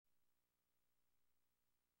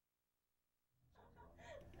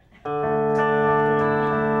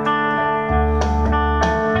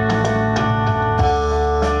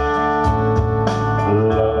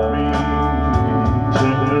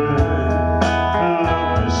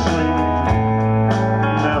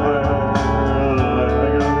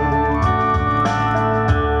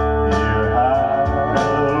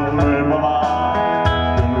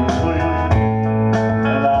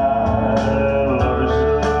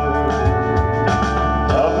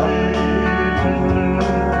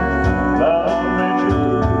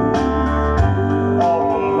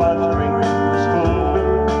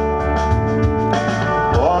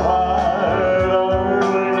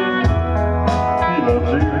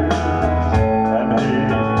loves you, and he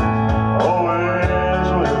always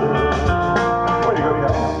will. Way to go,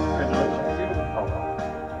 y'all. Congratulations.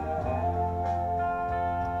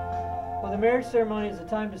 Well, the marriage ceremony is a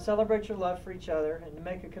time to celebrate your love for each other and to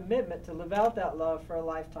make a commitment to live out that love for a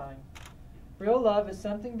lifetime. Real love is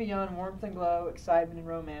something beyond warmth and glow, excitement and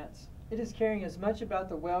romance. It is caring as much about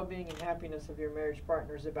the well-being and happiness of your marriage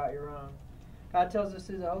partner as about your own. God tells us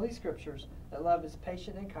through the Holy Scriptures that love is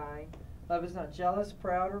patient and kind. Love is not jealous,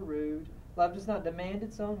 proud, or rude. Love does not demand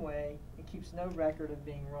its own way and keeps no record of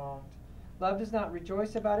being wronged. Love does not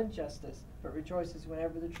rejoice about injustice, but rejoices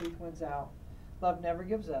whenever the truth wins out. Love never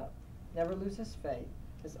gives up, never loses faith,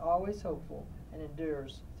 is always hopeful, and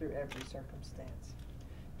endures through every circumstance.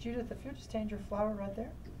 Judith, if you'll just stand your flower right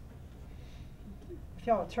there. If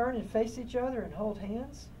y'all turn and face each other and hold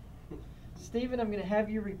hands. Stephen, I'm going to have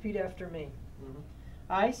you repeat after me.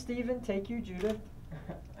 I, Stephen, take you, Judith.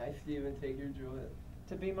 I, Stephen, take you, Judith.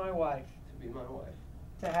 To be my wife. To be my wife.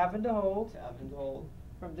 To have and to hold. To have and to hold.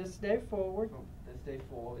 From this day forward. From this day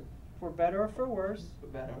forward. For better or for worse. For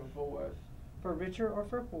better or for worse. For richer or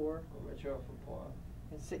for poor. For richer or for poor.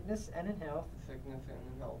 In sickness and in health. In sickness and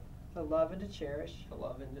in health. To love and to cherish. To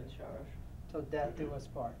love and to cherish. Till death do us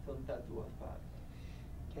part. Till death do us part.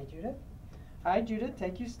 Okay, Judith. I, Judith,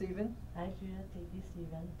 take you, Stephen. I, Judith, take you,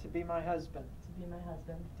 Stephen. To be my husband. To be my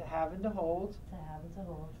husband. To have and to hold. To have and to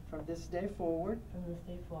hold. From this day forward. From this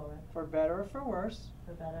day forward. For better or for worse.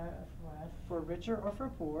 For better or for worse. For richer or for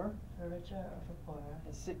poor. For richer or for poorer.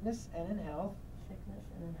 In sickness and in health. Sickness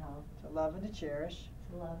and in health. To love and to cherish.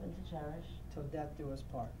 To love and to cherish. Till death do us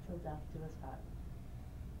part. Till death do us part.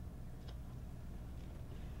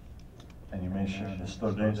 And you may share this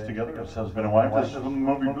slow dance together as husband and wife. This is from the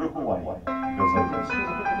movie Blue Hawaii. It goes like this.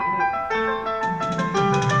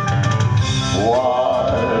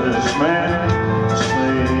 Wise men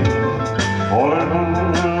say, all it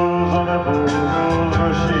moves on a blues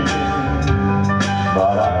machine,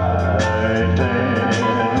 but I can't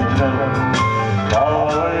tell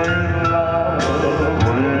fall in love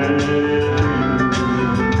with you.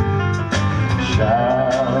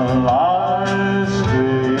 Shall I stay?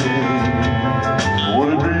 Would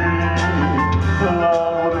it be the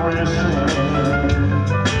love would we sing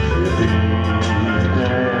if he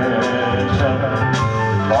can't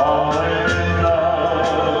fall in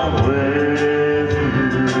love with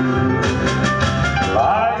you?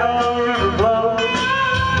 Like a river flows,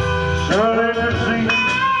 surely to sea,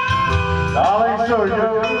 darling, so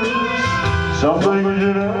yours. Some things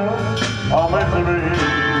you know are meant to be.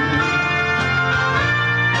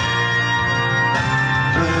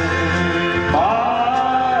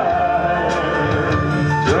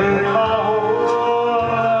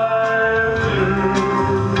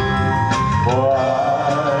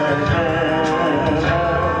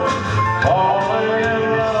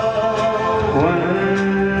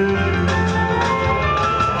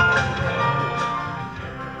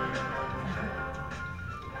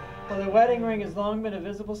 Well, the wedding ring has long been a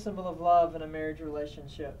visible symbol of love in a marriage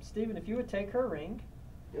relationship. Stephen, if you would take her ring,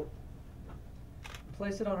 Yep.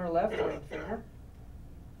 place it on her left ring finger.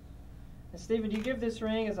 And Stephen, do you give this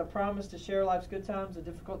ring as a promise to share life's good times and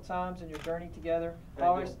difficult times in your journey together?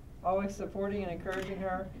 I do. Always supporting and encouraging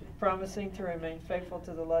her, promising to remain faithful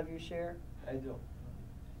to the love you share? I do.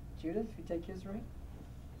 Judith, if you take his ring,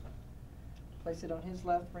 place it on his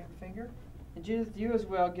left ring finger. And Judith, you as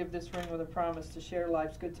well give this ring with a promise to share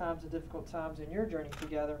life's good times and difficult times in your journey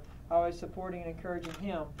together, always supporting and encouraging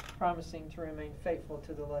him, promising to remain faithful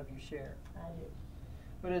to the love you share. I do.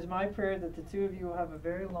 But it is my prayer that the two of you will have a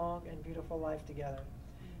very long and beautiful life together.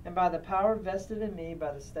 And by the power vested in me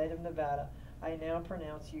by the state of Nevada, I now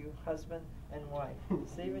pronounce you husband and wife.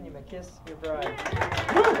 Stephen, you may kiss your bride.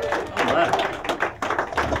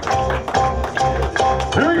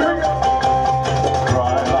 Here we go.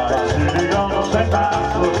 Cry like Judy on the St.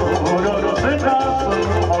 We're gonna sing our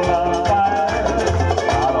song on fire.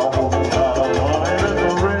 I don't want it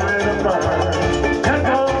ready to burn. Can't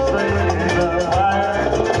go sing the fire.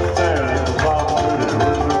 There's a song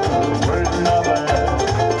waiting out there.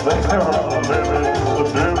 They're all living the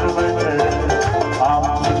devil they did. I'm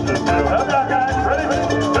just a deal. Have y'all guys ready?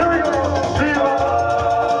 Here we go. Viva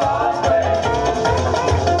Las Vegas.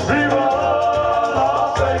 Viva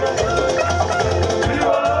Las Vegas.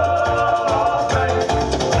 Viva Las Vegas.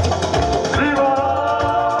 Viva,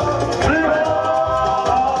 viva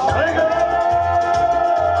Las Vegas.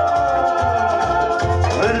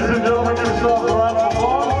 Ladies and gentlemen, give yourselves a round of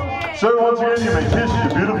applause. Sir, once again, you may kiss your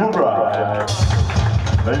beautiful bride.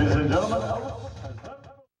 Ladies and gentlemen,